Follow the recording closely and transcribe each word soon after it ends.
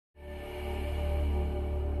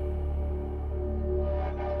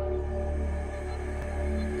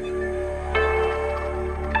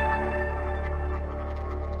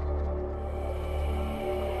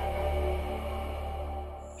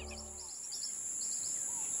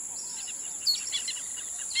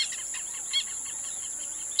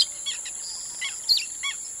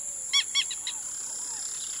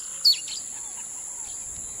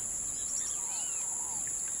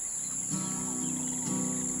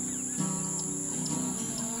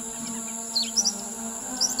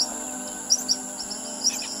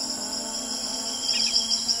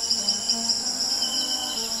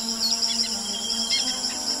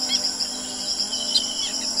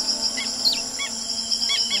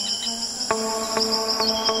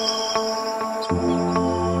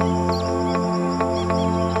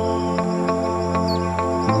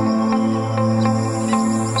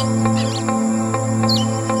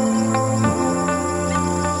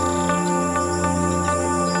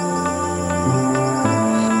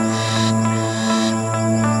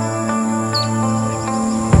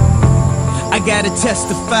gotta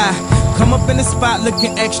testify. Come up in the spot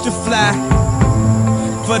looking extra fly.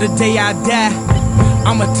 For the day I die,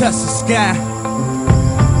 I'ma touch the sky.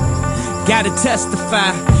 Gotta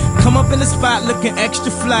testify. Come up in the spot looking extra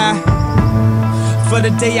fly. For the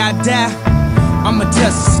day I die, I'ma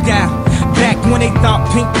touch the sky. Back when they thought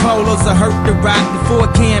pink polos would hurt the rock. Before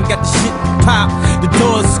Cam got the shit pop, the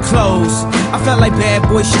doors was closed. I felt like bad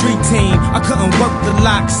boy street team, I couldn't work the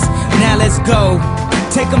locks. Now let's go,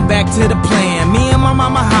 take them back to the plan. Me and my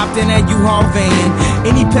mama hopped in that U-Haul van.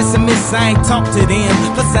 Any pessimists, I ain't talk to them.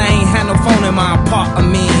 Plus I ain't had no phone in my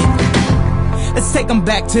apartment. Let's take them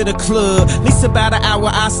back to the club. At least about an hour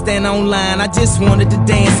I stand online. I just wanted to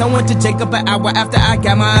dance. I went to Jacob an hour after I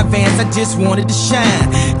got my advance. I just wanted to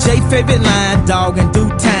shine. Jay favorite line, dog, in due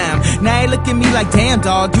time. Now he look at me like, damn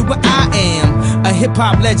dog, you what I am. A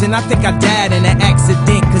hip-hop legend, I think I died in an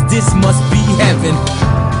accident, cause this must be heaven.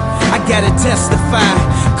 I gotta testify.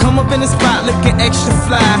 Come up in the spot looking extra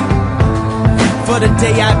fly. For the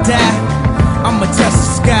day I die, I'ma touch the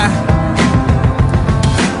sky.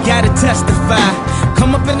 Gotta testify.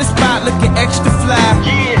 Come up in the spot looking extra fly.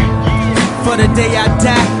 For the day I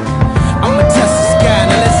die, I'ma touch the sky.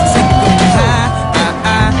 Now let's take them high.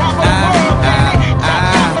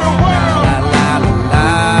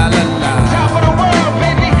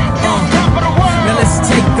 Now let's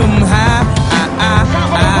take them high.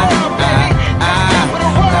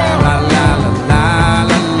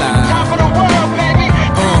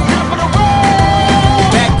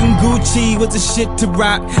 Was the shit to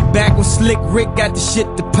rock. Back when Slick Rick got the shit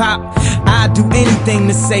to pop. I'd do anything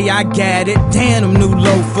to say I got it. Damn, them new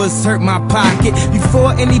loafers hurt my pocket.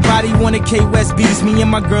 Before anybody wanted K-West beats, me and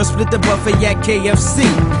my girl split the buffet at KFC.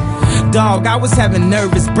 Dog, I was having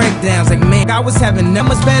nervous breakdowns. Like, man, I was having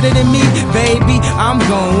numbers better than me. Baby, I'm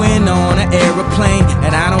going on an aeroplane,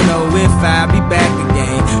 and I don't know if I'll be back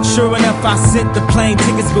again. Sure enough, I sent the plane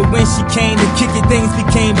tickets, but when she came to kick it, things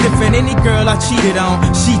became different. Any girl I cheated on,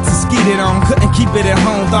 sheets and skeeted on. Couldn't keep it at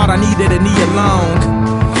home, thought I needed a knee along.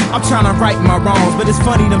 I'm trying to right my wrongs, but it's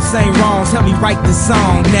funny them same wrongs help me write this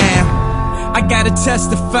song now. I gotta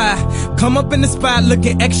testify. Come up in the spot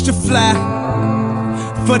looking extra fly.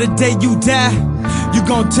 For the day you die, you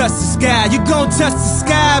gon' touch the sky. You gon' touch the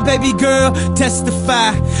sky, baby girl.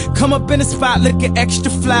 Testify. Come up in the spot looking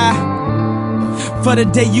extra fly. For the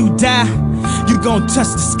day you die, you gon'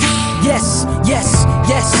 touch the sky. Yes, yes,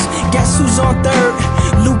 yes. Guess who's on third?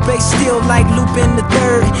 Lupe still like Lupin the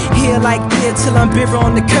third. Here like beer till I'm bitter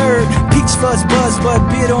on the curb. Peach fuzz buzz but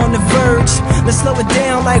bitter on the verge. Let's slow it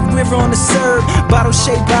down like river on the serve. Bottle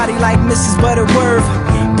shaped body like Mrs. Butterworth.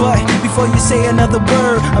 But before you say another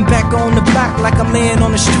word, I'm back on the block like I'm laying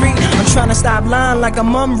on the street. I'm trying to stop lying like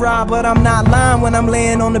I'm Ra, but I'm not lying when I'm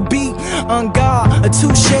laying on the beat. On guard, a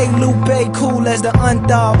touche Lupe, cool as the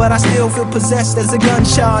unthaw, but I still feel possessed as a gun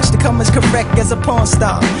charge. To come as correct as a porn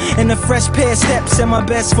star, and a fresh pair of steps in my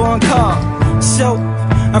best foreign car. So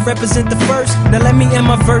I represent the first. Now let me end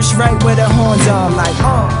my verse right where the horns are. Like,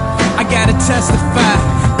 I gotta testify.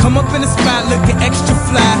 Come up in the spot looking extra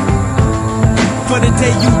fly. For the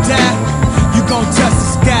day you die, you gon' touch the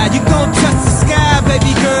sky. You gon' touch the sky, baby